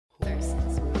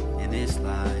And it's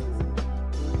like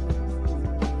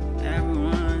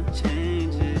everyone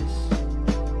changes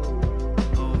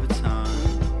over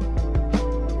time,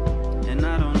 and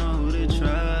I don't know who to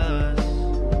trust.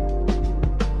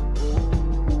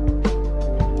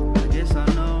 I guess I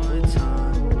know in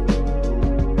time.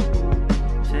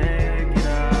 Check it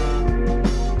out.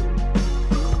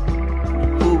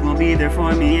 Who gon' be there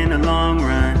for me in the long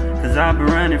run? Cause I've been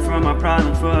running from my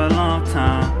problems for a long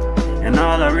time, and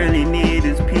all I really need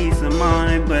is peace of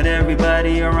mind. But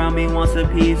everybody around me wants a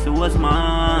piece of what's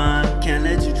mine. Can't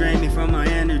let you drain me from my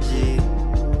energy.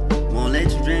 Won't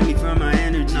let you drain me from my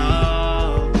energy.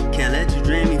 No. Can't let you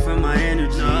drain me from my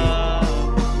energy. No.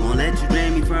 Won't let you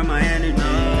drain me from my energy.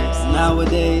 No.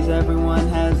 Nowadays everyone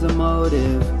has a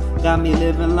motive. Got me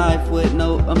living life with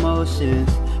no emotions.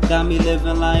 Got me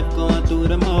living life going through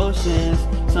the motions.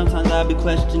 Sometimes I be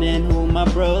questioning who my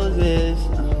bros is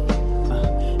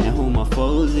and who my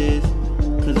foes is,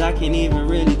 cause I can't even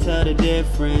really tell the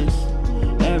difference.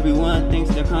 Everyone thinks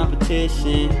they're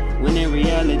competition, when in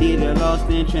reality they're lost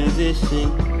in transition.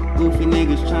 Goofy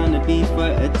niggas trying to be for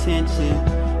attention,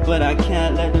 but I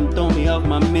can't let them throw me off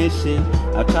my mission.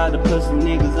 I tried to put some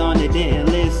niggas on that didn't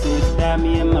listen. Stabbed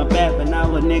me in my back, but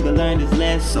now a nigga learned his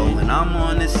lesson. So when I'm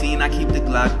on the scene, I keep the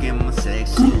Glock in my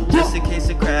section, just in case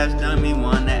a crash done me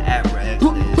wanna act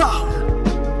reckless.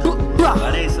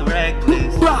 Why they so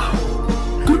reckless?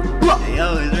 They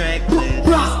always reckless.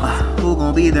 Who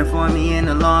gon' be there for me in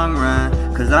the long run?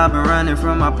 Cause I've been running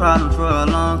from my problems for a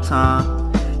long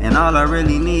time, and all I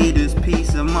really need is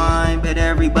peace of mind. But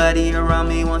everybody around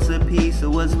me wants a piece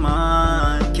of what's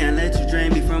mine. Can't let you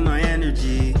drain me